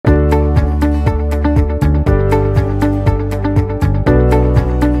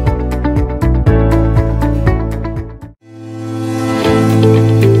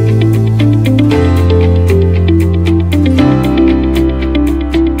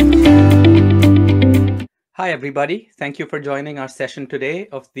Hi, everybody. Thank you for joining our session today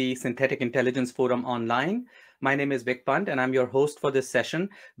of the Synthetic Intelligence Forum online. My name is Vic Pant, and I'm your host for this session.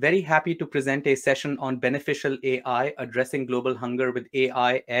 Very happy to present a session on beneficial AI, addressing global hunger with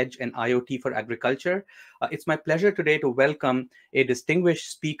AI, edge, and IoT for agriculture. It's my pleasure today to welcome a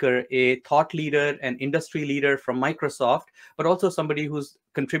distinguished speaker, a thought leader and industry leader from Microsoft, but also somebody who's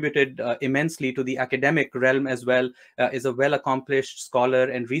contributed immensely to the academic realm as well, is a well-accomplished scholar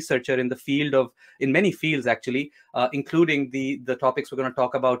and researcher in the field of, in many fields actually, including the topics we're going to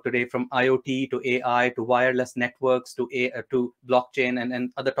talk about today, from IoT to AI to wireless networks to blockchain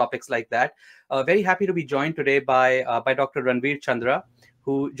and other topics like that. Very happy to be joined today by Dr. Ranveer Chandra,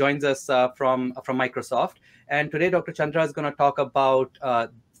 who joins us from Microsoft. And today, Dr. Chandra is going to talk about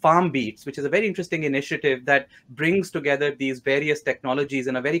FarmBeats, which is a very interesting initiative that brings together these various technologies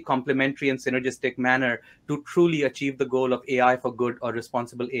in a very complementary and synergistic manner to truly achieve the goal of AI for good, or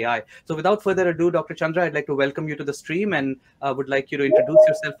responsible AI. So without further ado, Dr. Chandra, I'd like to welcome you to the stream and would like you to introduce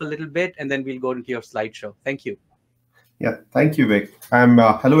yourself a little bit, and then we'll go into your slideshow. Thank you. Yeah, thank you, Vic.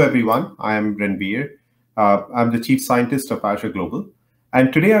 Hello, everyone. I am Ranveer. I'm the Chief Scientist of Azure Global.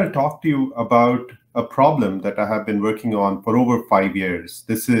 And today I'll talk to you about a problem that I have been working on for over 5 years.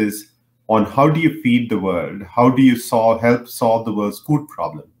 This is on how do you feed the world? How do you help solve the world's food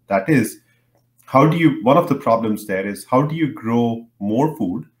problem? That is, one of the problems there is, how do you grow more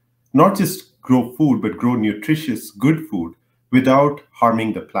food, not just grow food, but grow nutritious, good food without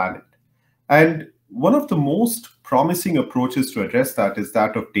harming the planet? And one of the most promising approaches to address that is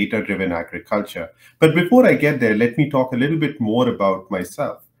that of data-driven agriculture. But before I get there, let me talk a little bit more about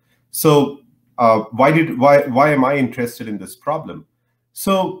myself. So why am I interested in this problem?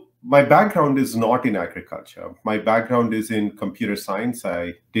 So my background is not in agriculture. My background is in computer science.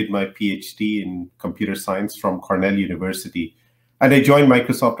 I did my PhD in computer science from Cornell University, and I joined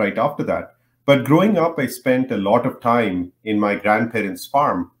Microsoft right after that. But growing up, I spent a lot of time in my grandparents'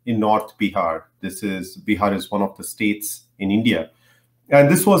 farm in North Bihar. Bihar is one of the states in India.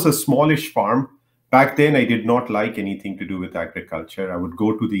 And this was a smallish farm. Back then, I did not like anything to do with agriculture. I would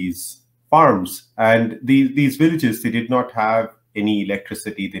go to these farms, and these villages, they did not have any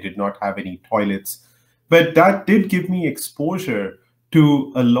electricity. They did not have any toilets. But that did give me exposure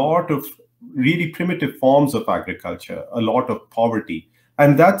to a lot of really primitive forms of agriculture, a lot of poverty.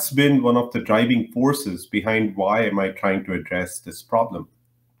 And that's been one of the driving forces behind why am I trying to address this problem.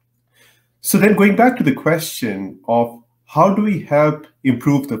 So then going back to the question of how do we help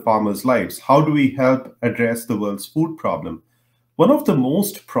improve the farmers' lives? How do we help address the world's food problem? One of the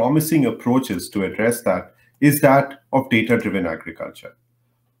most promising approaches to address that is that of data-driven agriculture.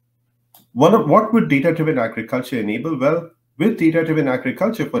 What would data-driven agriculture enable? Well, with data-driven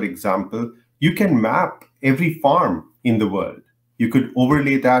agriculture, for example, you can map every farm in the world. You could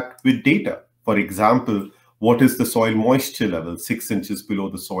overlay that with data. For example, what is the soil moisture level 6 inches below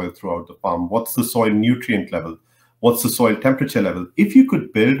the soil throughout the farm? What's the soil nutrient level? What's the soil temperature level? If you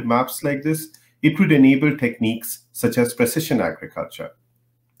could build maps like this, it would enable techniques such as precision agriculture.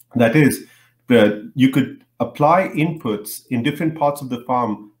 That is, you could apply inputs in different parts of the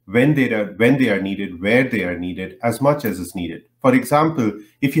farm when they are needed, where they are needed, as much as is needed. For example,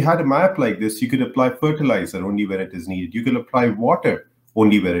 if you had a map like this, you could apply fertilizer only where it is needed. You could apply water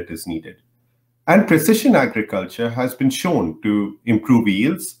only where it is needed. And precision agriculture has been shown to improve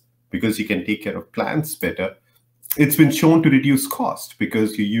yields because you can take care of plants better. It's been shown to reduce cost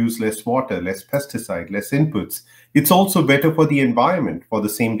because you use less water, less pesticide, less inputs. It's also better for the environment for the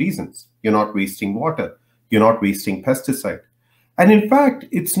same reasons. You're not wasting water. You're not wasting pesticide. And in fact,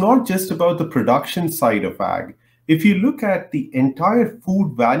 it's not just about the production side of ag. If you look at the entire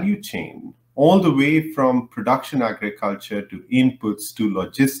food value chain, all the way from production agriculture to inputs to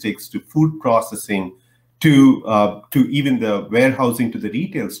logistics to food processing to even the warehousing to the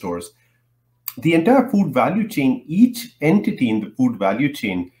retail stores, the entire food value chain, each entity in the food value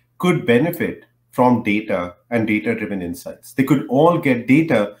chain could benefit from data and data-driven insights. They could all get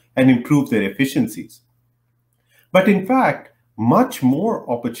data and improve their efficiencies. But in fact, much more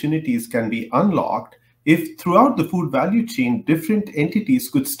opportunities can be unlocked if throughout the food value chain, different entities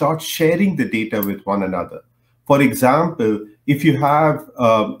could start sharing the data with one another. For example, if you have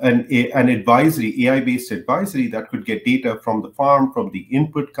an advisory, AI-based advisory that could get data from the farm, from the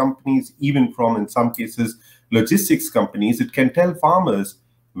input companies, even from, in some cases, logistics companies, it can tell farmers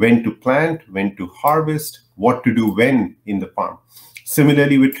when to plant, when to harvest, what to do when in the farm.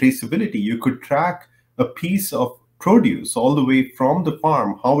 Similarly, with traceability, you could track a piece of produce all the way from the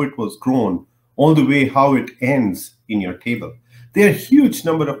farm, how it was grown, all the way how it ends in your table. There are a huge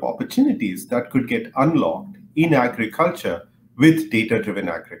number of opportunities that could get unlocked in agriculture with data-driven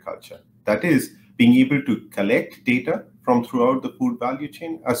agriculture. That is, being able to collect data from throughout the food value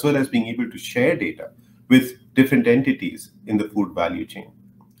chain, as well as being able to share data with different entities in the food value chain.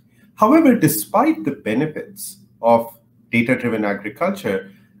 However, despite the benefits of data-driven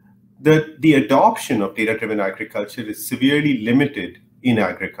agriculture, the adoption of data-driven agriculture is severely limited in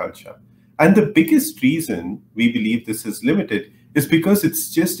agriculture. And the biggest reason we believe this is limited is because it's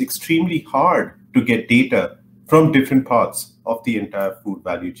just extremely hard to get data from different parts of the entire food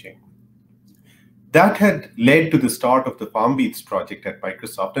value chain. That had led to the start of the FarmBeats project at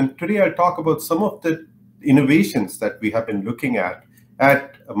Microsoft. And today I'll talk about some of the innovations that we have been looking at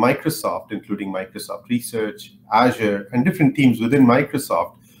Microsoft, including Microsoft Research, Azure, and different teams within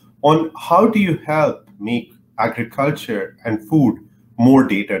Microsoft on how do you help make agriculture and food more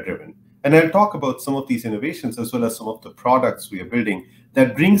data-driven. And I'll talk about some of these innovations as well as some of the products we are building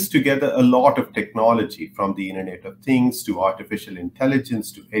that brings together a lot of technology, from the Internet of Things to artificial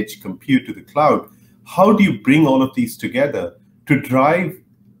intelligence to edge compute to the cloud. How do you bring all of these together to drive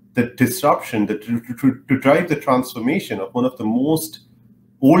the disruption, to drive the transformation of one of the most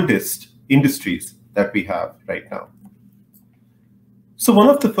oldest industries that we have right now? So one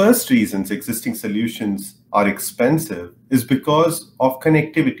of the first reasons existing solutions are expensive is because of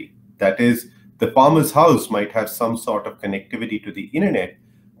connectivity. That is, the farmer's house might have some sort of connectivity to the internet,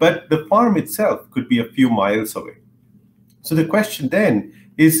 but the farm itself could be a few miles away. So the question then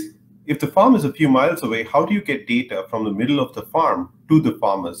is, if the farm is a few miles away, how do you get data from the middle of the farm to the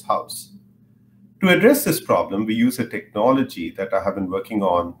farmer's house? To address this problem, we use a technology that I have been working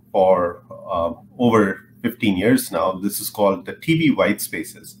on for over 15 years now. This is called the TV white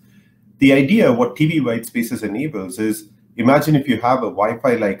spaces. The idea what TV white spaces enables is, imagine if you have a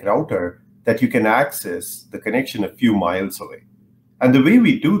Wi-Fi-like router that you can access the connection a few miles away. And the way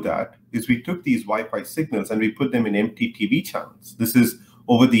we do that is we took these Wi-Fi signals and we put them in empty TV channels. This is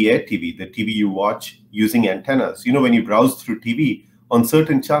over-the-air TV, the TV you watch using antennas. You know, when you browse through TV, on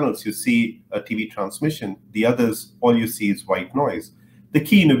certain channels you see a TV transmission, the others, all you see is white noise. The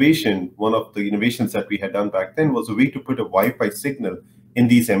key innovation, one of the innovations that we had done back then, was a way to put a Wi-Fi signal in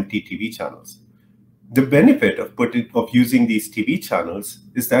these empty TV channels. The benefit of using these TV channels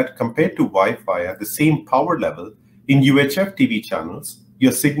is that compared to Wi-Fi at the same power level, in UHF TV channels,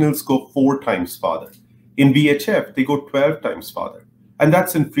 your signals go 4 times farther. In VHF, they go 12 times farther. And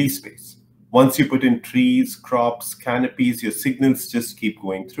that's in free space. Once you put in trees, crops, canopies, your signals just keep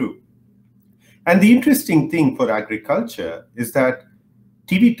going through. And the interesting thing for agriculture is that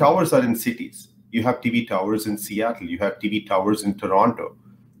TV towers are in cities. You have TV towers in Seattle, you have TV towers in Toronto.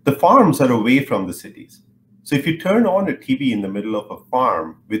 The farms are away from the cities. So if you turn on a TV in the middle of a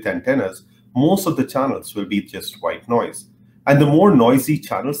farm with antennas, most of the channels will be just white noise. And the more noisy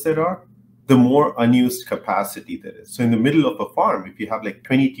channels there are, the more unused capacity there is. So in the middle of a farm, if you have like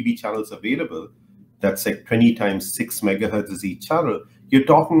 20 TV channels available, that's like 20 times 6 megahertz is each channel, you're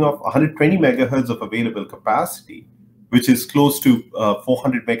talking of 120 megahertz of available capacity, which is close to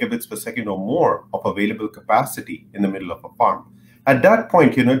 400 megabits per second or more of available capacity in the middle of a farm. At that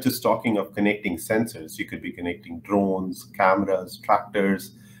point, you're not just talking of connecting sensors. You could be connecting drones, cameras,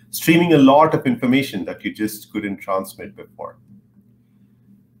 tractors, streaming a lot of information that you just couldn't transmit before.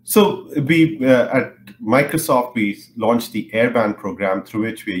 So at Microsoft, we launched the Airband program, through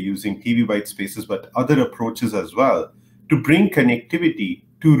which we are using TV white spaces, but other approaches as well, to bring connectivity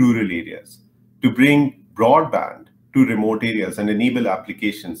to rural areas, to bring broadband to remote areas and enable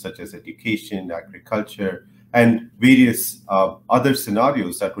applications such as education, agriculture, and various other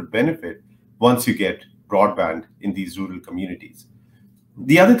scenarios that would benefit once you get broadband in these rural communities.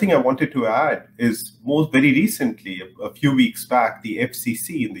 The other thing I wanted to add is very recently, a few weeks back, the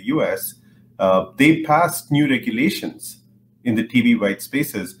FCC in the US, they passed new regulations in the TV white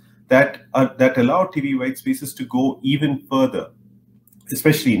spaces that allow TV white spaces to go even further,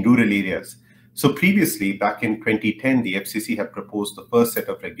 especially in rural areas. So previously, back in 2010, the FCC had proposed the first set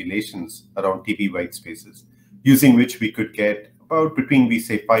of regulations around TV white spaces, using which we could get about between, we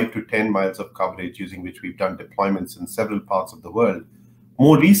say, 5 to 10 miles of coverage, using which we've done deployments in several parts of the world.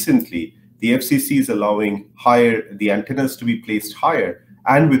 More recently, the FCC is allowing the antennas to be placed higher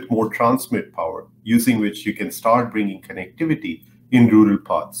and with more transmit power, using which you can start bringing connectivity in rural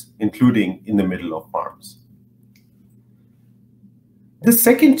parts, including in the middle of farms. The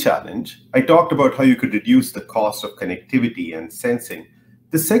second challenge, I talked about how you could reduce the cost of connectivity and sensing.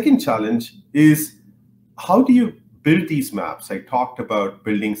 The second challenge is, how do you build these maps? I talked about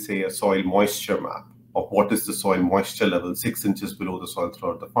building, say, a soil moisture map of what is the soil moisture level 6 inches below the soil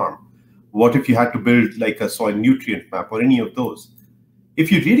throughout the farm. What if you had to build like a soil nutrient map or any of those?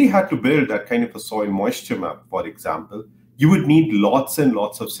 If you really had to build that kind of a soil moisture map, for example, you would need lots and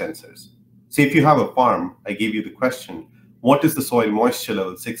lots of sensors. Say if you have a farm, I gave you the question, what is the soil moisture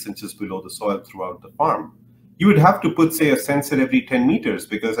level 6 inches below the soil throughout the farm? You would have to put, say, a sensor every 10 meters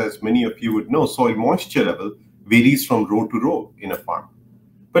because, as many of you would know, soil moisture level varies from row to row in a farm.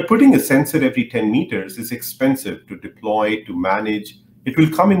 But putting a sensor every 10 meters is expensive to deploy, to manage. It will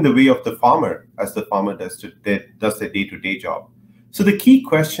come in the way of the farmer as the farmer does their day-to-day job. So the key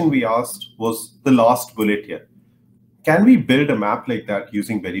question we asked was the last bullet here. Can we build a map like that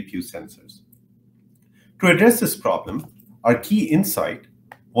using very few sensors? To address this problem, our key insight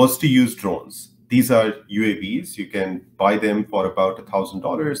was to use drones. These are UAVs. You can buy them for about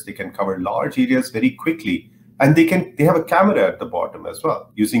 $1,000. They can cover large areas very quickly. And they have a camera at the bottom as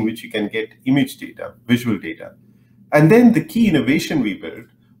well, using which you can get image data, visual data. And then the key innovation we built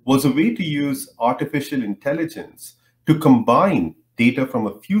was a way to use artificial intelligence to combine data from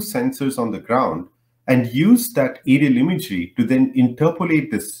a few sensors on the ground and use that aerial imagery to then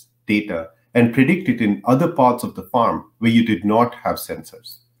interpolate this data and predict it in other parts of the farm where you did not have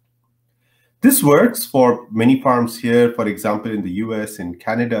sensors. This works for many farms here, for example, in the US, in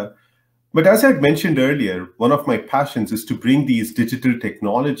Canada. But as I had mentioned earlier, one of my passions is to bring these digital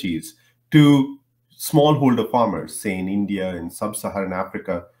technologies to smallholder farmers, say in India, in sub-Saharan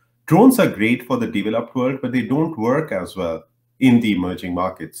Africa. Drones are great for the developed world, but they don't work as well in the emerging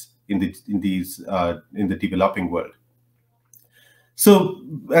markets, in the developing world. So,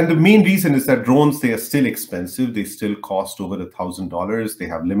 and the main reason is that drones, they are still expensive. They still cost over $1,000. They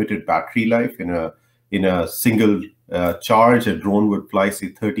have limited battery life. In a single charge, a drone would fly, say,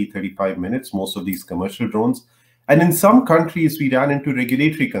 30, 35 minutes, most of these commercial drones. And in some countries, we ran into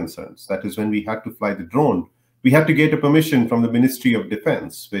regulatory concerns. That is, when we had to fly the drone, we had to get a permission from the Ministry of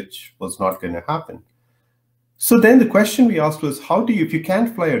Defense, which was not going to happen. So then the question we asked was, if you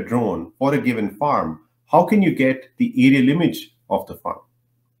can't fly a drone for a given farm, how can you get the aerial image of the farm?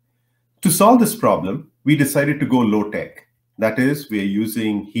 To solve this problem, we decided to go low tech. That is, we are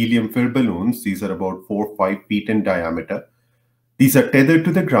using helium-filled balloons. These are about 4 or 5 feet in diameter. These are tethered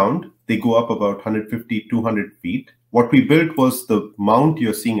to the ground. They go up about 150, 200 feet. What we built was the mount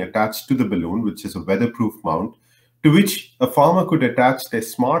you're seeing attached to the balloon, which is a weatherproof mount, to which a farmer could attach their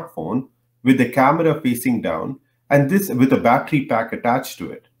smartphone with the camera facing down, and this with a battery pack attached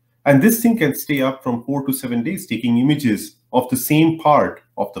to it. And this thing can stay up from 4 to 7 days, taking images of the same part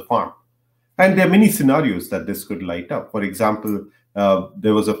of the farm. And there are many scenarios that this could light up. For example,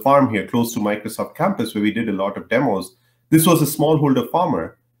 there was a farm here close to Microsoft campus where we did a lot of demos. This was a smallholder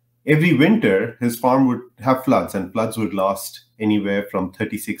farmer. Every winter, his farm would have floods, and floods would last anywhere from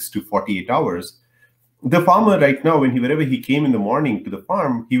 36 to 48 hours. The farmer right now, whenever he came in the morning to the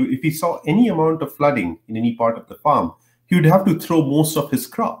farm, if he saw any amount of flooding in any part of the farm, he would have to throw most of his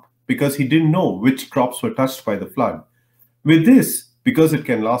crop because he didn't know which crops were touched by the flood. With this, because it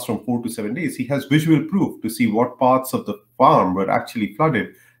can last from 4 to 7 days, he has visual proof to see what parts of the farm were actually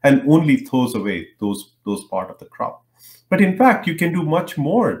flooded and only throws away those part of the crop. But in fact, you can do much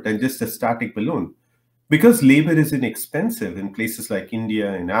more than just a static balloon. Because labor is inexpensive in places like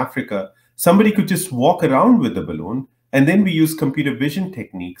India and Africa, somebody could just walk around with the balloon, and then we use computer vision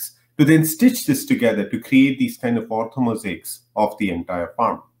techniques to then stitch this together to create these kind of orthomosaics of the entire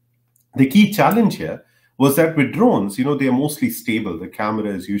farm. The key challenge here was that with drones, they are mostly stable. The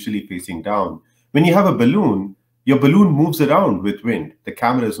camera is usually facing down. When you have a balloon, your balloon moves around with wind. The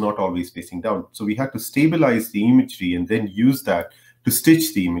camera is not always facing down. So we had to stabilize the imagery and then use that to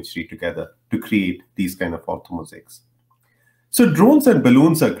stitch the imagery together to create these kind of orthomosaics. So drones and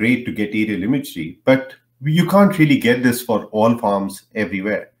balloons are great to get aerial imagery, but you can't really get this for all farms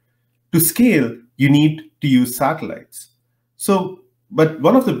everywhere. To scale, you need to use satellites. But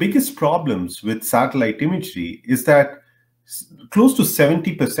one of the biggest problems with satellite imagery is that close to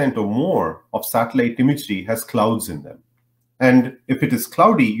 70% or more of satellite imagery has clouds in them. And if it is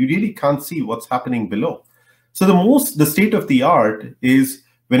cloudy, you really can't see what's happening below. So the state of the art is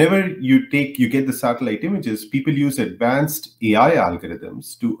whenever you get the satellite images, people use advanced AI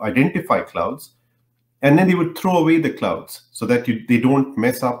algorithms to identify clouds, and then they would throw away the clouds so that they don't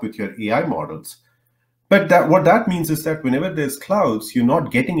mess up with your AI models. But what that means is that whenever there's clouds, you're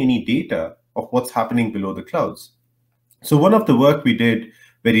not getting any data of what's happening below the clouds. So one of the work we did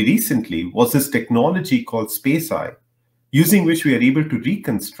very recently was this technology called SpaceEye, using which we are able to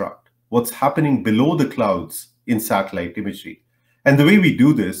reconstruct what's happening below the clouds in satellite imagery. And the way we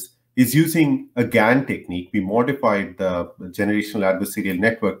do this is using a GAN technique. We modified the generational adversarial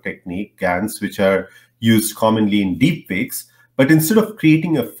network technique, GANs, which are used commonly in deepfakes. But instead of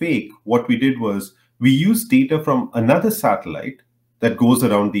creating a fake, what we did was we used data from another satellite that goes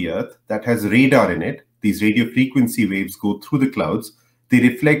around the Earth that has radar in it. These radio frequency waves go through the clouds. they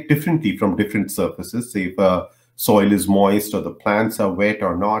reflect differently from different surfaces, say if soil is moist or the plants are wet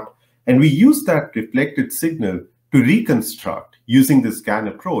or not. And we use that reflected signal to reconstruct, using this GAN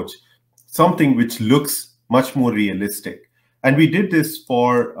approach, something which looks much more realistic. And we did this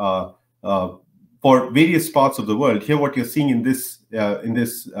for various parts of the world. Here, what you're seeing in this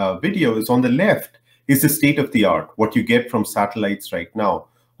video is on the left is the state of the art, what you get from satellites right now.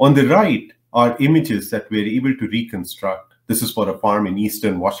 On the right are images that we're able to reconstruct. This is for a farm in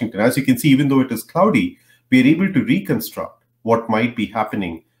eastern Washington. As you can see, even though it is cloudy, we're able to reconstruct what might be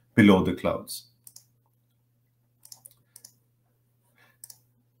happening below the clouds.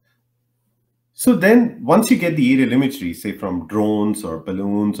 So then once you get the aerial imagery, say from drones or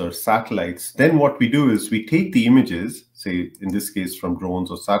balloons or satellites, then what we do is we take the images, say in this case from drones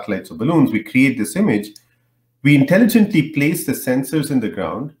or satellites or balloons, we create this image, we intelligently place the sensors in the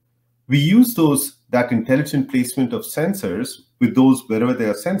ground, we use that intelligent placement of sensors with those, wherever there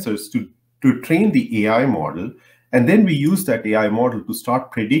are sensors, to train the AI model, and then we use that AI model to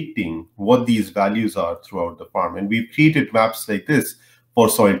start predicting what these values are throughout the farm. And we've created maps like this for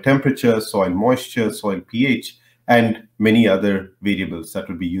soil temperature, soil moisture, soil pH, and many other variables that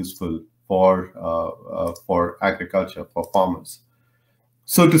would be useful for agriculture, for farmers.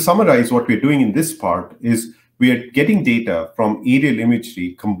 So to summarize, what we're doing in this part is we are getting data from aerial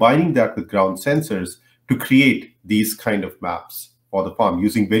imagery, combining that with ground sensors to create these kind of maps for the farm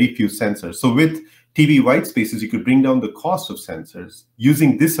using very few sensors. So with TV white spaces, you could bring down the cost of sensors.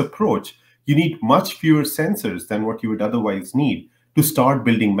 Using this approach, you need much fewer sensors than what you would otherwise need to start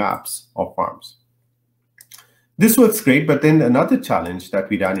building maps of farms. This works great, but then another challenge that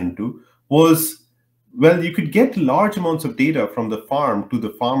we ran into was, well, you could get large amounts of data from the farm to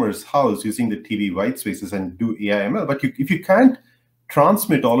the farmer's house using the TV white spaces and do AI/ML, but if you can't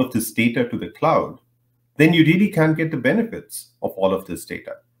transmit all of this data to the cloud, then you really can't get the benefits of all of this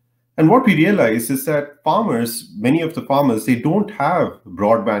data. And what we realized is that farmers, many of the farmers, they don't have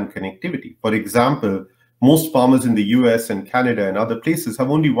broadband connectivity. For example, most farmers in the US and Canada and other places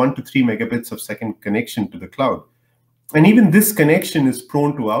have only 1 to 3 megabits of second connection to the cloud. And even this connection is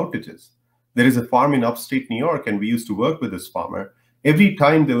prone to outages. There is a farm in upstate New York, and we used to work with this farmer. Every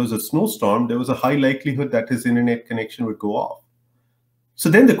time there was a snowstorm, there was a high likelihood that his internet connection would go off. So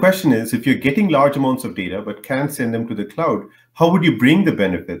then the question is, if you're getting large amounts of data but can't send them to the cloud, how would you bring the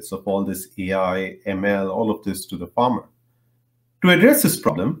benefits of all this AI, ML, all of this to the farmer? To address this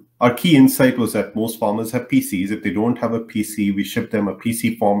problem, our key insight was that most farmers have PCs. If they don't have a PC, we ship them a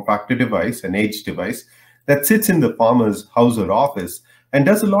PC form factor device, an edge device, that sits in the farmer's house or office and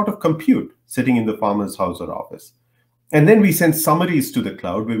does a lot of compute sitting in the farmer's house or office. And then we send summaries to the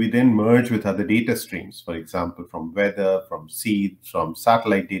cloud where we then merge with other data streams, for example, from weather, from seeds, from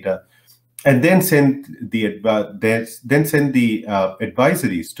satellite data, and then send the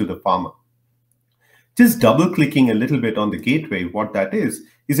advisories to the farmer. Just double-clicking a little bit on the gateway, what that is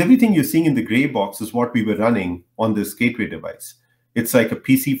everything you're seeing in the gray box is what we were running on this gateway device. It's like a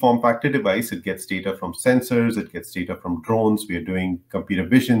PC form factor device. It gets data from sensors, it gets data from drones. We are doing computer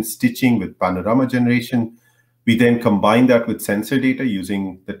vision, stitching with panorama generation. We then combine that with sensor data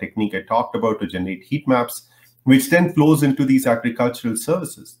using the technique I talked about to generate heat maps, which then flows into these agricultural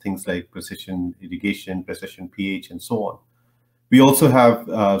services, things like precision irrigation, precision pH, and so on. We also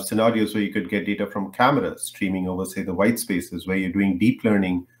have scenarios where you could get data from cameras streaming over, say, the white spaces, where you're doing deep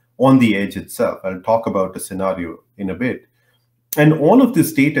learning on the edge itself. I'll talk about a scenario in a bit. And all of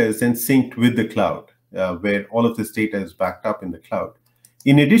this data is then synced with the cloud, where all of this data is backed up in the cloud.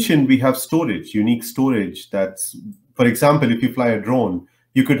 In addition, we have storage, unique storage that's, for example, if you fly a drone,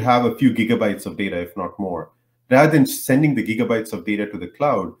 you could have a few gigabytes of data, if not more. Rather than sending the gigabytes of data to the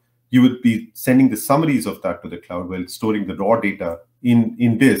cloud, you would be sending the summaries of that to the cloud while storing the raw data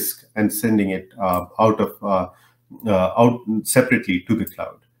in disk and sending it out separately to the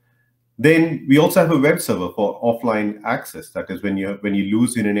cloud. Then we also have a web server for offline access. That is, when you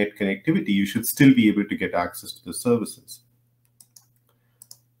lose internet connectivity, you should still be able to get access to the services.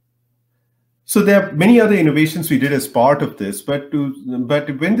 So there are many other innovations we did as part of this, but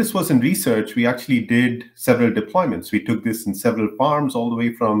when this was in research, we actually did several deployments. We took this in several farms, all the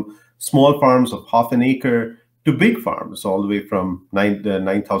way from small farms of half an acre to big farms, all the way from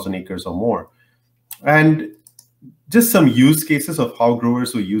 9,000 acres or more. And just some use cases of how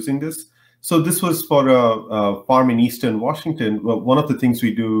growers were using this. So this was for a farm in eastern Washington. Well, one of the things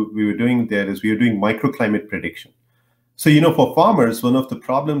we were doing there is we were doing microclimate prediction. So, for farmers, one of the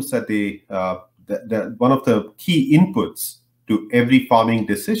problems that one of the key inputs to every farming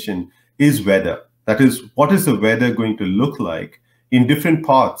decision is weather. That is, what is the weather going to look like in different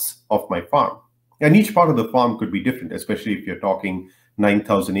parts of my farm? And each part of the farm could be different, especially if you're talking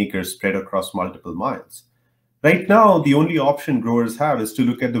 9,000 acres spread across multiple miles. Right now, the only option growers have is to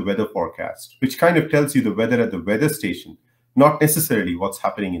look at the weather forecast, which kind of tells you the weather at the weather station, not necessarily what's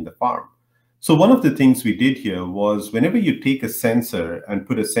happening in the farm. So one of the things we did here was whenever you take a sensor and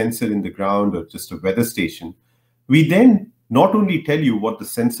put a sensor in the ground or just a weather station, we then not only tell you what the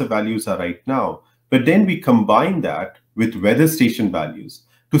sensor values are right now, but then we combine that with weather station values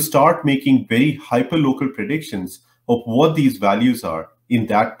to start making very hyperlocal predictions of what these values are in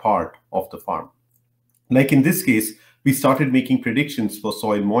that part of the farm. Like in this case, we started making predictions for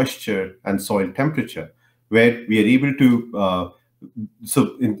soil moisture and soil temperature, where we are able to,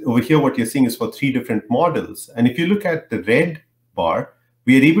 over here, what you're seeing is for 3 different models. And if you look at the red bar,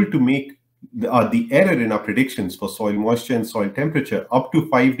 we are able to make the error in our predictions for soil moisture and soil temperature up to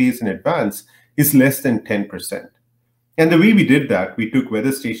 5 days in advance is less than 10%. And the way we did that, we took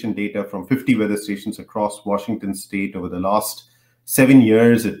weather station data from 50 weather stations across Washington state over the last 7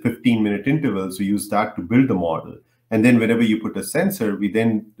 years at 15-minute intervals. We used that to build the model. And then whenever you put a sensor, we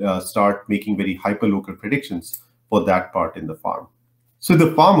then start making very hyperlocal predictions for that part in the farm. So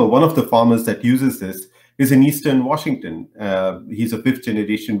the farmer, one of the farmers that uses this is in Eastern Washington. He's a 5th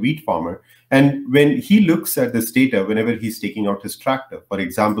generation wheat farmer. And when he looks at this data, whenever he's taking out his tractor, for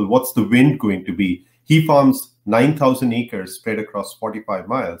example, what's the wind going to be? He farms 9,000 acres spread across 45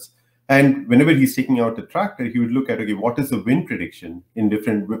 miles. And whenever he's taking out the tractor, he would look at, okay, what is the wind prediction in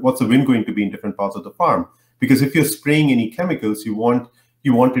what's the wind going to be in different parts of the farm? Because if you're spraying any chemicals, you want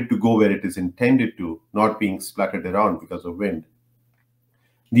it to go where it is intended to, not being splattered around because of wind.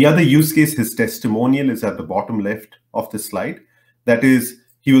 The other use case, his testimonial, is at the bottom left of the slide. That is,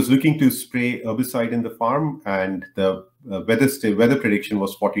 he was looking to spray herbicide in the farm, and the weather prediction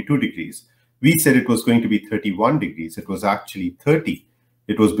was 42 degrees. We said it was going to be 31 degrees. It was actually 30.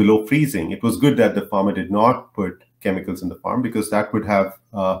 It was below freezing. It was good that the farmer did not put chemicals in the farm because that would have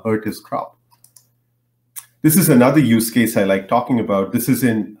hurt his crop. This is another use case I like talking about. This is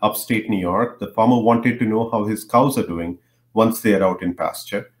in upstate New York. The farmer wanted to know how his cows are doing once they are out in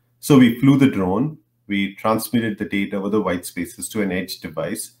pasture. So we flew the drone. We transmitted the data over the white spaces to an edge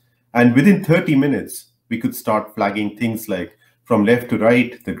device. And within 30 minutes, we could start flagging things like from left to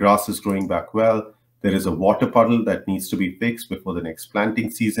right, the grass is growing back well. There is a water puddle that needs to be fixed before the next planting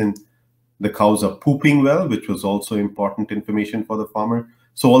season. The cows are pooping well, which was also important information for the farmer.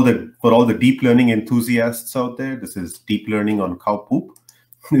 So for all the deep learning enthusiasts out there, this is deep learning on cow poop.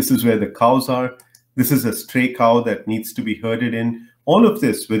 This is where the cows are. This is a stray cow that needs to be herded in. All of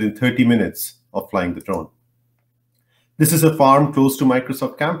this within 30 minutes of flying the drone. This is a farm close to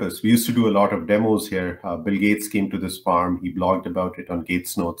Microsoft campus. We used to do a lot of demos here. Bill Gates came to this farm. He blogged about it on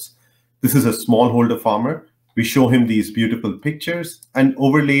Gates Notes. This is a smallholder farmer. We show him these beautiful pictures and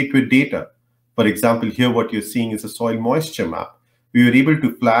overlay it with data. For example, here what you're seeing is a soil moisture map. We were able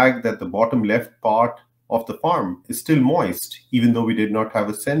to flag that the bottom left part of the farm is still moist, even though we did not have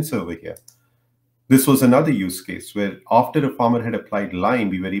a sensor over here. This was another use case where after a farmer had applied lime,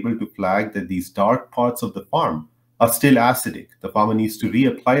 we were able to flag that these dark parts of the farm are still acidic. The farmer needs to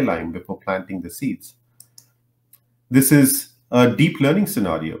reapply lime before planting the seeds. This is a deep learning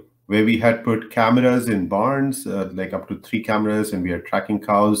scenario where we had put cameras in barns, like up to 3 cameras, and we are tracking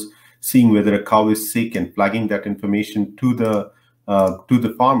cows, seeing whether a cow is sick and flagging that information to the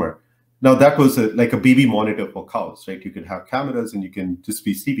farmer. Now that was like a baby monitor for cows, right? You could have cameras and you can just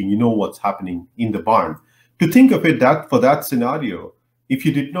be sleeping. You know what's happening in the barn. To think of it that for that scenario, if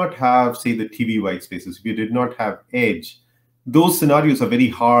you did not have, say, the TV white spaces, if you did not have edge, those scenarios are very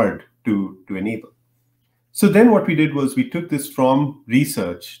hard to enable. So then what we did was we took this from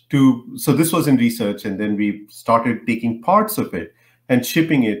research so this was in research, and then we started taking parts of it and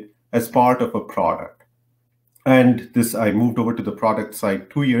shipping it as part of a product. And this, I moved over to the product side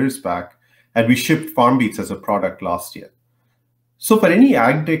 2 years back, and we shipped FarmBeats as a product last year. So for any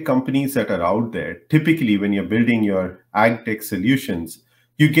ag tech companies that are out there, typically when you're building your ag tech solutions,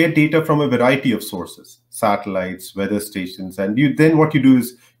 you get data from a variety of sources, satellites, weather stations, and then what you do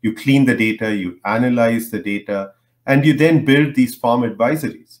is you clean the data, you analyze the data, and you then build these farm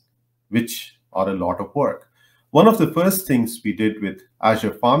advisories, which are a lot of work. One of the first things we did with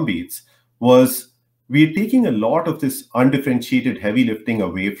Azure FarmBeats was we're taking a lot of this undifferentiated heavy lifting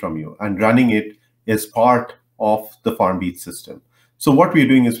away from you and running it as part of the FarmBeats system. So what we're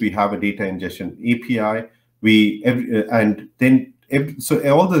doing is we have a data ingestion API.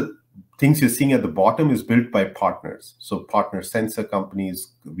 So all the things you're seeing at the bottom is built by partners. So partner sensor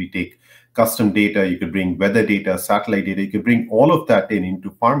companies, we take custom data. You could bring weather data, satellite data. You could bring all of that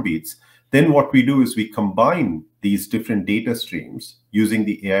into FarmBeats. Then what we do is we combine these different data streams using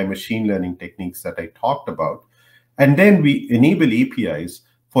the AI machine learning techniques that I talked about. And then we enable APIs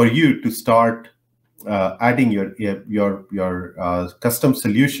for you to start adding your custom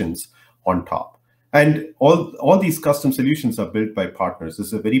solutions on top. And all these custom solutions are built by partners. This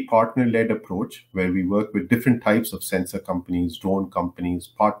is a very partner-led approach where we work with different types of sensor companies, drone companies,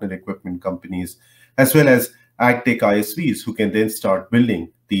 partner equipment companies, as well as AgTech ISVs who can then start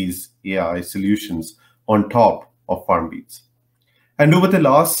building these AI solutions on top of FarmBeats. And over the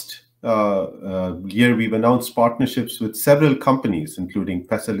last year, we've announced partnerships with several companies, including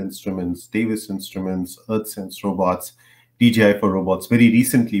Pessel Instruments, Davis Instruments, EarthSense Robots, DJI for Robots, very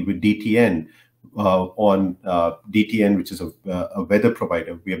recently with DTN on DTN, which is a weather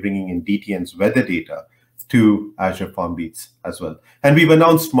provider. We are bringing in DTN's weather data to Azure FarmBeats as well. And we've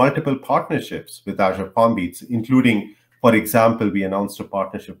announced multiple partnerships with Azure FarmBeats, including, for example, we announced a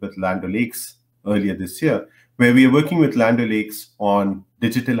partnership with Land O'Lakes earlier this year, where we are working with Land O'Lakes on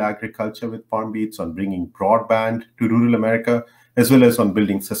digital agriculture with FarmBeats, on bringing broadband to rural America, as well as on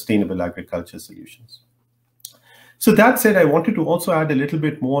building sustainable agriculture solutions. So that said, I wanted to also add a little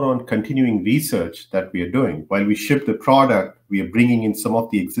bit more on continuing research that we are doing. While we ship the product, we are bringing in some of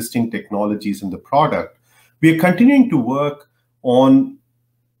the existing technologies in the product. We are continuing to work on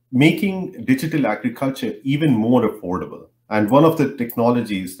making digital agriculture even more affordable. And one of the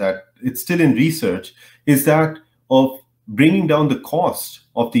technologies that it's still in research is that of bringing down the cost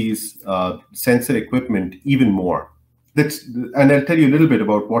of these sensor equipment even more. And I'll tell you a little bit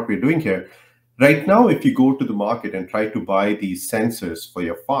about what we're doing here. Right now, if you go to the market and try to buy these sensors for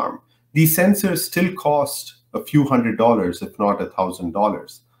your farm, these sensors still cost a few $100s, if not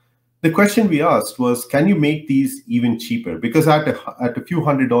 $1,000. The question we asked was, can you make these even cheaper? Because at a few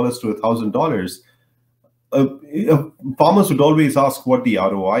 $100s to $1,000, farmers would always ask what the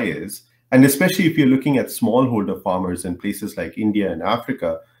ROI is. And especially if you're looking at smallholder farmers in places like India and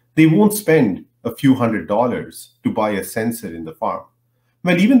Africa, they won't spend a few $100s to buy a sensor in the farm.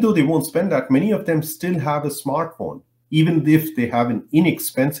 Well, even though they won't spend that, many of them still have a smartphone, even if they have an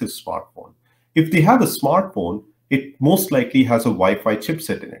inexpensive smartphone. If they have a smartphone, it most likely has a Wi-Fi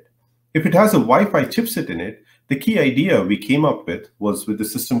chipset in it. If it has a Wi-Fi chipset in it, the key idea we came up with was with the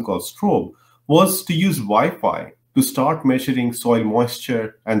system called Strobe, was to use Wi-Fi to start measuring soil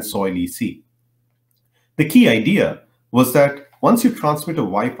moisture and soil EC. The key idea was that once you transmit a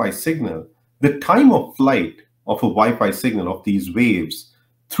Wi-Fi signal, the time of flight of a Wi-Fi signal of these waves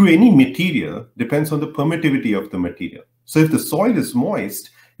through any material depends on the permittivity of the material. So if the soil is moist,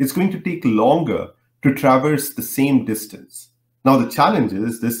 it's going to take longer to traverse the same distance. Now, the challenge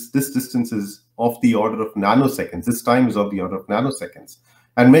is this distance is of the order of nanoseconds. This time is of the order of nanoseconds.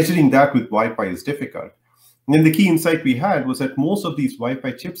 And measuring that with Wi-Fi is difficult. And then the key insight we had was that most of these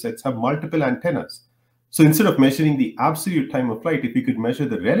Wi-Fi chipsets have multiple antennas. So instead of measuring the absolute time of flight, if you could measure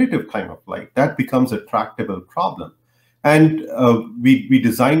the relative time of flight, that becomes a tractable problem. And we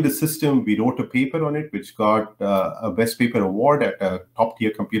designed the system. We wrote a paper on it, which got a Best Paper Award at a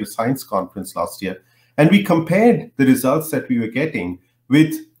top-tier computer science conference last year. And we compared the results that we were getting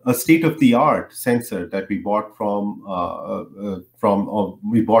with a state-of-the-art sensor that we bought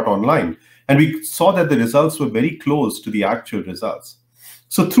we bought online, and we saw that the results were very close to the actual results.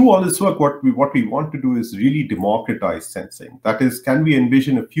 So through all this work, what we want to do is really democratize sensing. That is, can we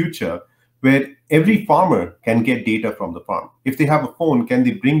envision a future where every farmer can get data from the farm? If they have a phone, can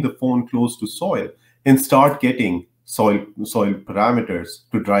they bring the phone close to soil and start getting soil parameters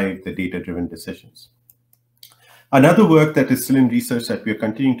to drive the data-driven decisions? Another work that is still in research that we are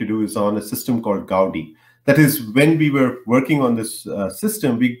continuing to do is on a system called Gaudi. That is, when we were working on this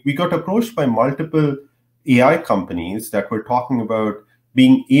system, we got approached by multiple AI companies that were talking about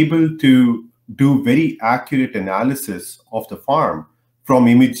being able to do very accurate analysis of the farm from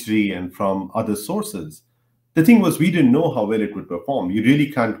imagery and from other sources. The thing was, we didn't know how well it would perform. You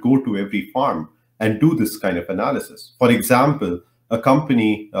really can't go to every farm and do this kind of analysis. For example, a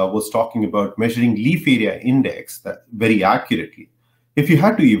company was talking about measuring leaf area index that very accurately. If you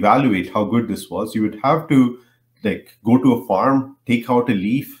had to evaluate how good this was, you would have to go to a farm, take out a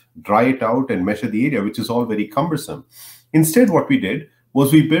leaf, dry it out, and measure the area, which is all very cumbersome. Instead, what we did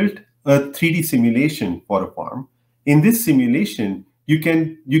was we built a 3D simulation for a farm. In this simulation, you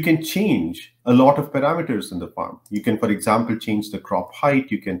can change a lot of parameters in the farm. You can, for example, change the crop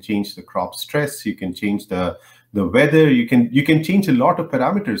height, you can change the crop stress, you can change the weather, you can change a lot of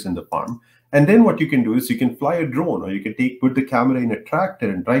parameters in the farm. And then what you can do is you can fly a drone, or you can put the camera in a tractor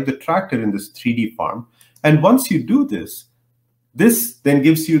and drive the tractor in this 3D farm. And once you do this then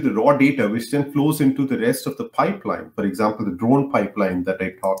gives you the raw data, which then flows into the rest of the pipeline. For example, the drone pipeline that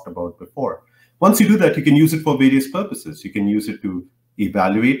I talked about before. Once you do that, you can use it for various purposes. You can use it to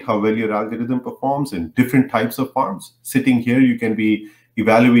evaluate how well your algorithm performs in different types of farms. Sitting here, you can be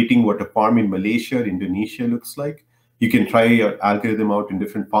evaluating what a farm in Malaysia or Indonesia looks like. You can try your algorithm out in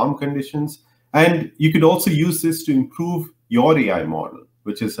different farm conditions. And you could also use this to improve your AI model,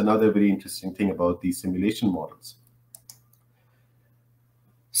 which is another very interesting thing about these simulation models.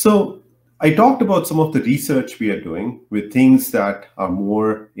 So I talked about some of the research we are doing with things that are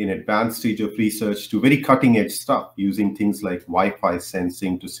more in advanced stage of research to very cutting edge stuff using things like Wi-Fi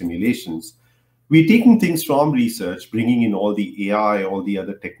sensing to simulations. We're taking things from research, bringing in all the AI, all the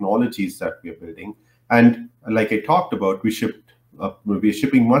other technologies that we're building. And like I talked about, we're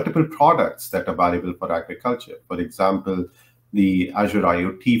shipping multiple products that are valuable for agriculture. For example, the Azure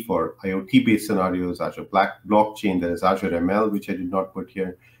IoT for IoT-based scenarios, Azure Blockchain, there is Azure ML, which I did not put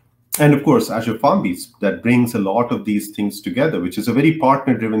here. And of course, Azure FarmBeats, that brings a lot of these things together, which is a very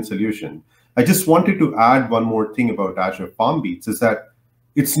partner-driven solution. I just wanted to add one more thing about Azure FarmBeats, is that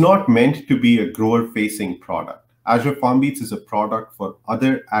it's not meant to be a grower-facing product. Azure FarmBeats is a product for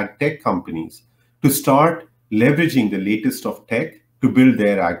other ag tech companies to start leveraging the latest of tech to build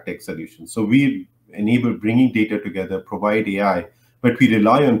their ag tech solutions. So we enable bringing data together, provide AI, but we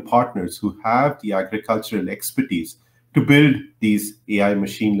rely on partners who have the agricultural expertise to build these AI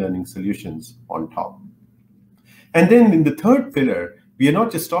machine learning solutions on top. And then in the third pillar, we are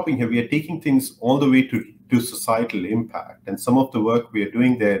not just stopping here, we are taking things all the way to societal impact. And some of the work we are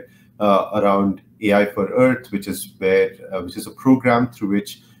doing there around AI for Earth, which is a program through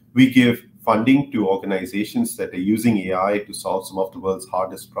which we give funding to organizations that are using AI to solve some of the world's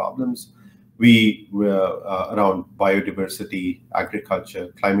hardest problems. We were around biodiversity,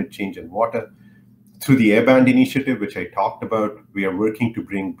 agriculture, climate change, and water. Through the Airband initiative, which I talked about, we are working to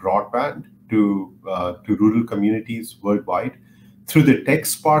bring broadband to rural communities worldwide. Through the Tech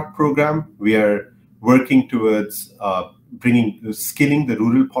Spark program, we are working towards skilling the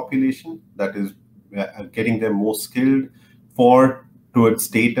rural population, that is getting them more skilled towards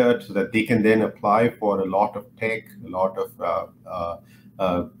data so that they can then apply for a lot of tech, a lot of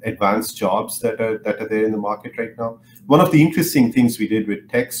advanced jobs that are there in the market right now. One of the interesting things we did with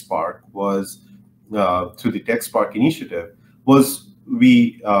Tech Spark was through the Tech Spark initiative was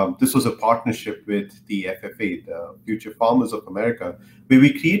this was a partnership with the FFA, the Future Farmers of America, where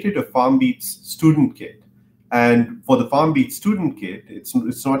we created a FarmBeats student kit. And for the FarmBeats student kit, it's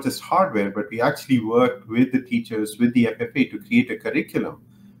not just hardware, but we actually worked with the teachers, with the FFA to create a curriculum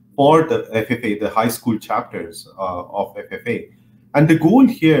for the FFA, the high school chapters of FFA. And the goal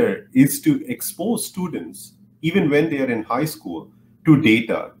here is to expose students, even when they are in high school, to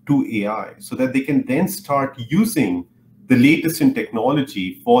data, to AI, so that they can then start using the latest in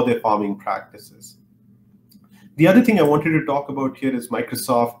technology for their farming practices. The other thing I wanted to talk about here is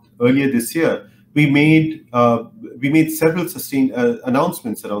Microsoft. Earlier this year, we made several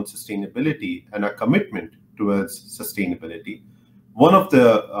announcements around sustainability and our commitment towards sustainability. One of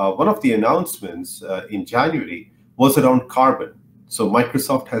the announcements in January was around carbon. So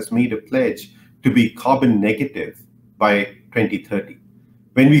Microsoft has made a pledge to be carbon negative by 2030.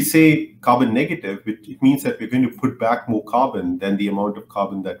 When we say carbon negative, it means that we're going to put back more carbon than the amount of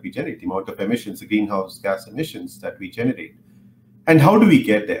carbon that we generate, the amount of emissions, the greenhouse gas emissions that we generate. And how do we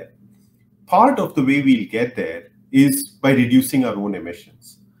get there? Part of the way we'll get there is by reducing our own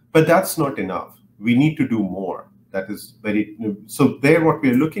emissions. But that's not enough. We need to do more. That is so there what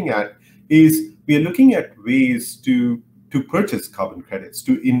we're looking at is we're looking at ways to purchase carbon credits,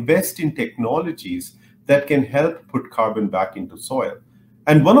 to invest in technologies that can help put carbon back into soil.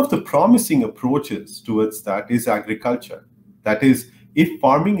 And one of the promising approaches towards that is agriculture. That is, if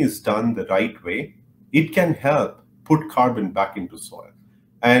farming is done the right way, it can help put carbon back into soil.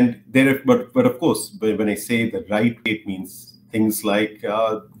 And but of course, when I say the right way, it means things like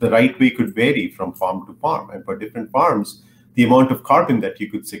the right way could vary from farm to farm. And for different farms, the amount of carbon that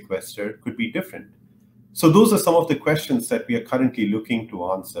you could sequester could be different. So those are some of the questions that we are currently looking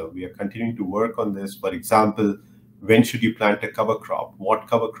to answer. We are continuing to work on this. For example, when should you plant a cover crop? What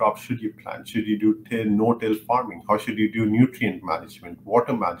cover crop should you plant? Should you do no-till farming? How should you do nutrient management,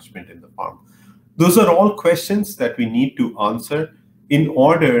 water management in the farm? Those are all questions that we need to answer in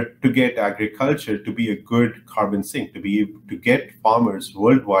order to get agriculture to be a good carbon sink, to be able to get farmers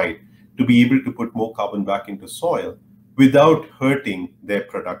worldwide to be able to put more carbon back into soil without hurting their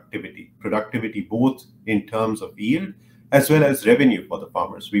productivity. Productivity both in terms of yield as well as revenue for the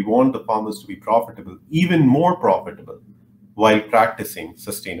farmers. We want the farmers to be profitable, even more profitable, while practicing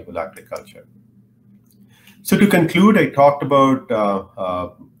sustainable agriculture. So to conclude, I talked about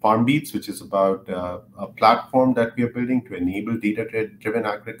FarmBeats, which is about a platform that we are building to enable data-driven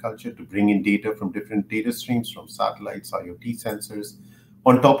agriculture, to bring in data from different data streams, from satellites, IoT sensors,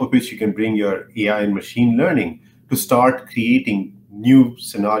 on top of which you can bring your AI and machine learning to start creating new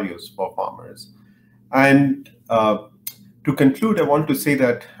scenarios for farmers. And to conclude, I want to say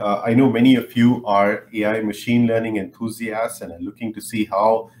that I know many of you are AI machine learning enthusiasts and are looking to see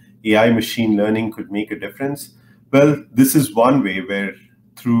how AI machine learning could make a difference. Well, this is one way where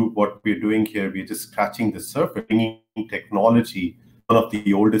through what we're doing here, we're just scratching the surface, bringing technology, one of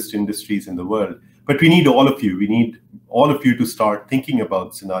the oldest industries in the world. But we need all of you. We need all of you to start thinking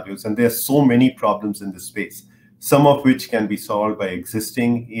about scenarios. And there are so many problems in this space, some of which can be solved by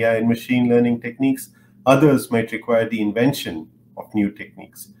existing AI and machine learning techniques. Others might require the invention of new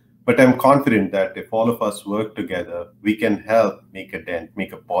techniques. But I'm confident that if all of us work together, we can help make a dent,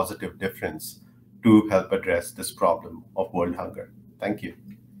 make a positive difference to help address this problem of world hunger. Thank you.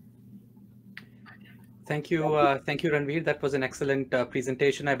 Thank you, Ranveer. That was an excellent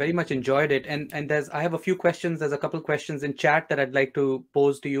presentation. I very much enjoyed it. And I have a few questions. There's a couple questions in chat that I'd like to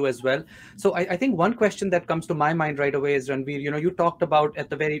pose to you as well. So I think one question that comes to my mind right away is, Ranveer, you talked about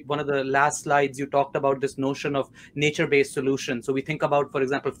at one of the last slides, you talked about this notion of nature-based solutions. So we think about, for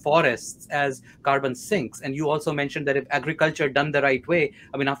example, forests as carbon sinks. And you also mentioned that if agriculture done the right way,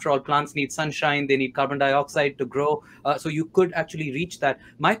 I mean, after all, plants need sunshine, they need carbon dioxide to grow. So you could actually reach that.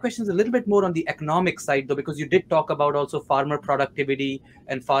 My question is a little bit more on the economic side, though, because you did talk about also farmer productivity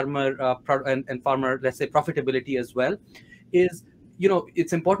and farmer let's say profitability as well. Is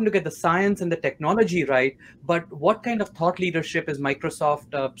it's important to get the science and the technology right, but what kind of thought leadership is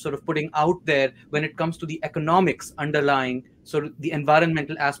Microsoft sort of putting out there when it comes to the economics underlying sort of the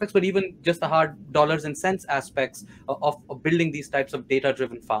environmental aspects, but even just the hard dollars and cents aspects of building these types of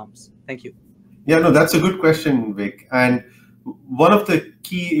data-driven farms? Thank you. Yeah, no, that's a good question, Vic. And one of the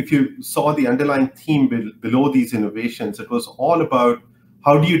key, if you saw the underlying theme below these innovations, it was all about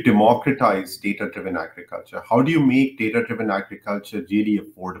how do you democratize data-driven agriculture? How do you make data-driven agriculture really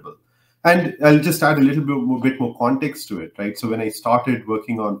affordable? And I'll just add a little bit more context to it, right? So when I started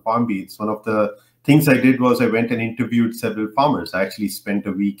working on FarmBeats, one of the things I did was I went and interviewed several farmers. I actually spent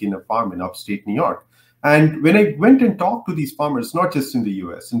a week in a farm in upstate New York. And when I went and talked to these farmers, not just in the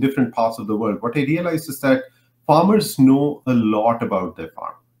US, in different parts of the world, what I realized is that farmers know a lot about their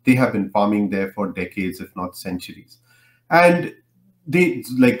farm. They have been farming there for decades, if not centuries. And there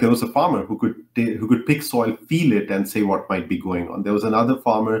was a farmer who could pick soil, feel it, and say what might be going on. There was another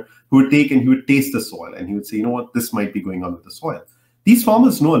farmer who would take and he would taste the soil and he would say, you know what, this might be going on with the soil. These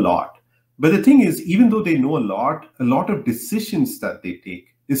farmers know a lot. But the thing is, even though they know a lot of decisions that they take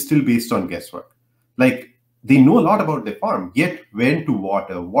is still based on guesswork. Like, they know a lot about their farm, yet when to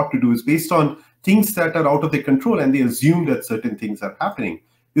water, what to do is based on things that are out of their control, and they assume that certain things are happening.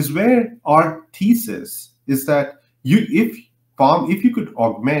 Is where our thesis is that if you could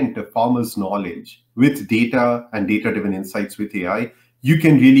augment a farmer's knowledge with data and data-driven insights with AI, you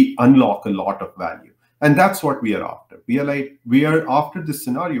can really unlock a lot of value. And that's what we are after. We are after this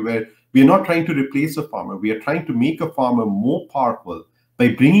scenario where we are not trying to replace a farmer. We are trying to make a farmer more powerful by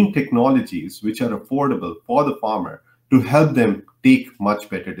bringing technologies which are affordable for the farmer to help them take much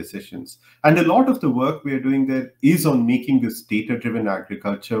better decisions. And a lot of the work we are doing there is on making this data-driven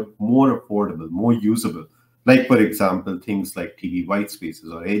agriculture more affordable, more usable. Like, for example, things like TV white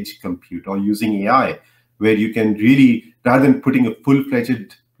spaces or edge compute, or using AI, where you can really, rather than putting a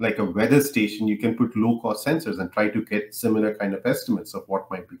full-fledged, like a weather station, you can put low-cost sensors and try to get similar kind of estimates of what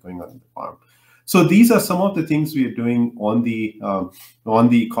might be going on in the farm. So these are some of the things we are doing on the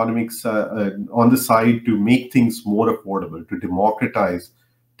economics, on the side, to make things more affordable, to democratize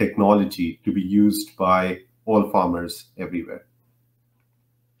technology to be used by all farmers everywhere.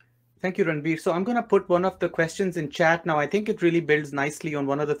 Thank you, Ranveer. So I'm going to put one of the questions in chat now. I think it really builds nicely on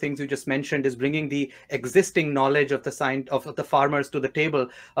one of the things you just mentioned, is bringing the existing knowledge of the farmers to the table.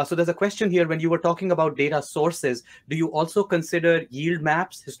 So there's a question here. When you were talking about data sources, do you also consider yield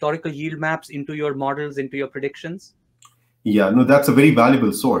maps, historical yield maps, into your models, into your predictions? Yeah, no, that's a very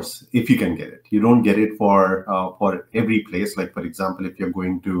valuable source if you can get it. You don't get it for every place. Like, for example, if you're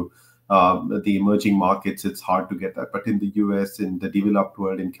going to the emerging markets, it's hard to get that. But in the US, in the developed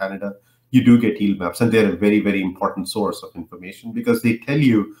world, in Canada, you do get yield maps. And they're a very, very important source of information because they tell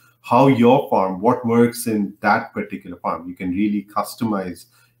you how your farm, what works in that particular farm. You can really customize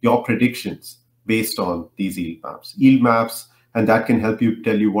your predictions based on these yield maps. Yield maps, and that can help you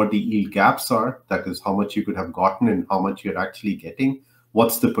tell you what the yield gaps are. That is how much you could have gotten and how much you're actually getting.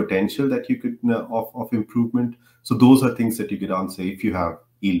 What's the potential that you could of improvement? So those are things that you could answer if you have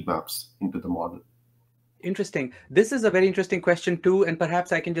yield maps into the model. Interesting. This is a very interesting question too, and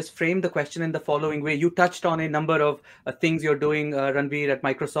perhaps I can just frame the question in the following way. You touched on a number of things you're doing, Ranveer, at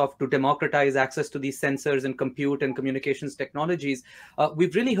Microsoft to democratize access to these sensors and compute and communications technologies.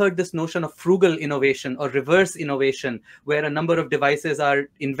 We've really heard this notion of frugal innovation or reverse innovation, where a number of devices are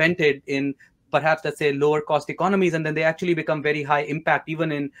invented in perhaps, let's say, lower cost economies, and then they actually become very high impact,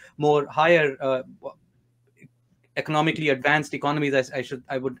 even in more higher economically advanced economies,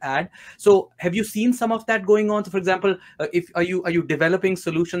 I would add. So have you seen some of that going on? So for example, if are you developing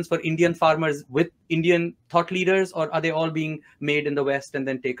solutions for Indian farmers with Indian thought leaders, or are they all being made in the West and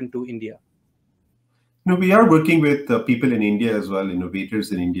then taken to India? No, we are working with people in India as well,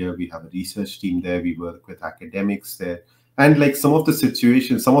 innovators in India. We have a research team there. We work with academics there. And like some of the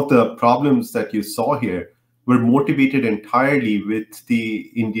situations, some of the problems that you saw here were motivated entirely with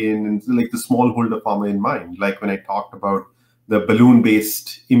the Indian, like the smallholder farmer in mind. Like when I talked about the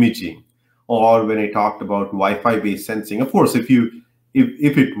balloon-based imaging, or when I talked about Wi-Fi-based sensing. Of course, if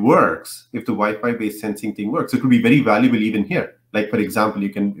it works, if the Wi-Fi based sensing thing works, it could be very valuable even here. Like for example, you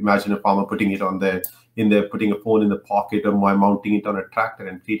can imagine a farmer putting it on putting a phone in the pocket, or mounting it on a tractor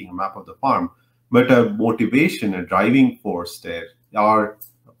and creating a map of the farm. But a motivation, a driving force there are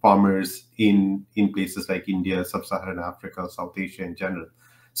farmers in places like India, Sub-Saharan Africa, South Asia in general.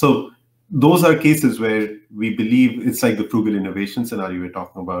 So those are cases where we believe it's like the frugal innovation scenario we're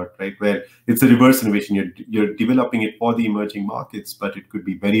talking about, right? Where it's a reverse innovation. You're developing it for the emerging markets, but it could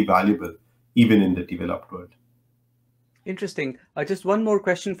be very valuable even in the developed world. Interesting. Just one more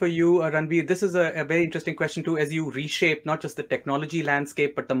question for you, Ranveer. This is a very interesting question too, as you reshape not just the technology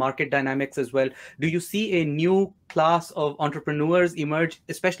landscape, but the market dynamics as well. Do you see a new class of entrepreneurs emerge,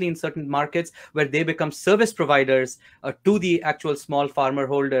 especially in certain markets where they become service providers to the actual small farmer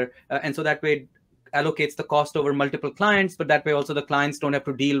holder? And so that way allocates the cost over multiple clients, but that way also the clients don't have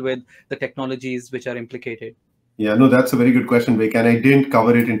to deal with the technologies which are implicated. Yeah, no, that's a very good question, Vic. And I didn't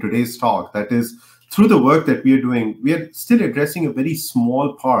cover it in today's talk. That is, through the work that we are doing, we are still addressing a very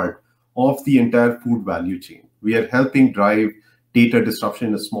small part of the entire food value chain. We are helping drive data disruption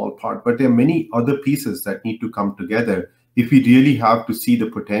in a small part, but there are many other pieces that need to come together if we really have to see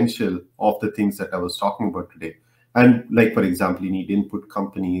the potential of the things that I was talking about today. And like, for example, you need input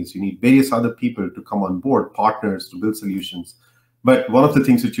companies, you need various other people to come on board, partners to build solutions. But one of the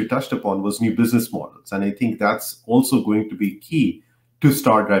things which you touched upon was new business models. And I think that's also going to be key to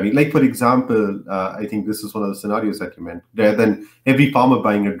start driving. Like, for example, I think this is one of the scenarios that you meant. Rather than every farmer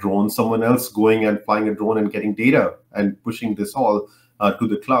buying a drone, someone else going and flying a drone and getting data and pushing this all to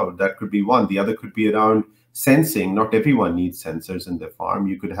the cloud. That could be one. The other could be around sensing. Not everyone needs sensors in their farm.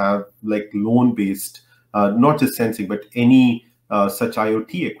 You could have like loan-based, not just sensing, but any such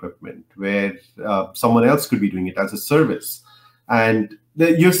IoT equipment where someone else could be doing it as a service. And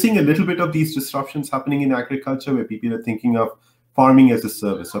you're seeing a little bit of these disruptions happening in agriculture where people are thinking of farming as a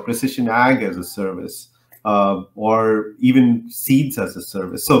service, or precision ag as a service, or even seeds as a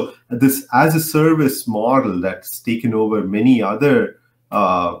service. So this as a service model that's taken over many other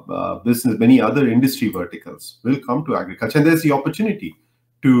many other industry verticals will come to agriculture. And there's the opportunity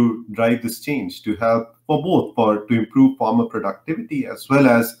to drive this change, to help for both, to improve farmer productivity, as well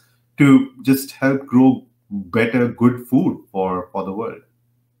as to just help grow better, good food for the world.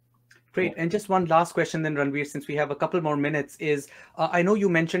 Great. And just one last question then, Ranveer, since we have a couple more minutes, is I know you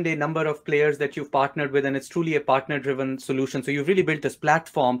mentioned a number of players that you've partnered with, and it's truly a partner-driven solution. So you've really built this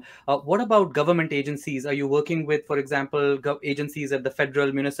platform. What about government agencies? Are you working with, for example, agencies at the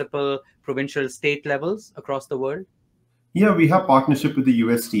federal, municipal, provincial, state levels across the world? Yeah, we have partnership with the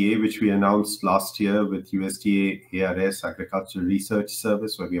USDA, which we announced last year with USDA ARS, Agricultural Research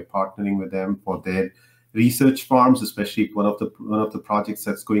Service, where we are partnering with them for their research farms. Especially one of the projects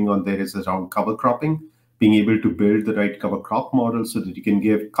that's going on there is around cover cropping, being able to build the right cover crop model so that you can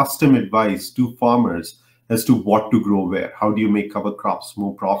give custom advice to farmers as to what to grow where. How do you make cover crops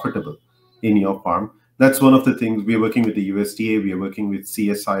more profitable in your farm? That's one of the things. We're working with the USDA. We are working with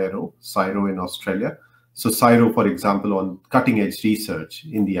CSIRO in Australia. So CSIRO, for example, on cutting edge research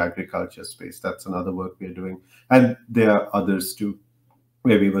in the agriculture space. That's another work we're doing. And there are others too,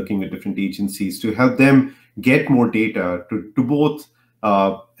 where we're working with different agencies to help them get more data to both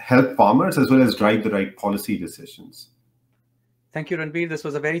help farmers as well as drive the right policy decisions. Thank you, Ranveer. This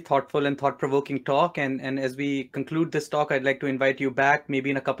was a very thoughtful and thought-provoking talk. And as we conclude this talk, I'd like to invite you back maybe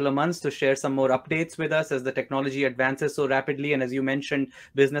in a couple of months to share some more updates with us as the technology advances so rapidly. And as you mentioned,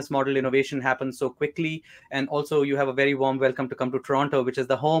 business model innovation happens so quickly. And also, you have a very warm welcome to come to Toronto, which is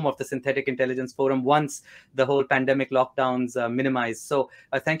the home of the Synthetic Intelligence Forum once the whole pandemic lockdowns minimized. So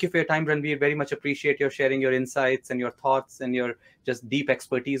thank you for your time, Ranveer. Very much appreciate your sharing your insights and your thoughts and your just deep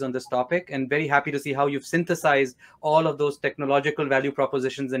expertise on this topic. And very happy to see how you've synthesized all of those technological value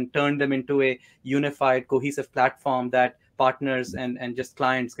propositions and turn them into a unified, cohesive platform that partners and just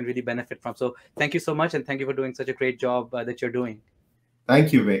clients can really benefit from. So thank you so much. And thank you for doing such a great job that you're doing.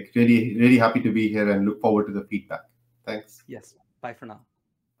 Thank you, Vic. Really, really happy to be here and look forward to the feedback. Thanks. Yes. Bye for now.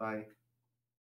 Bye.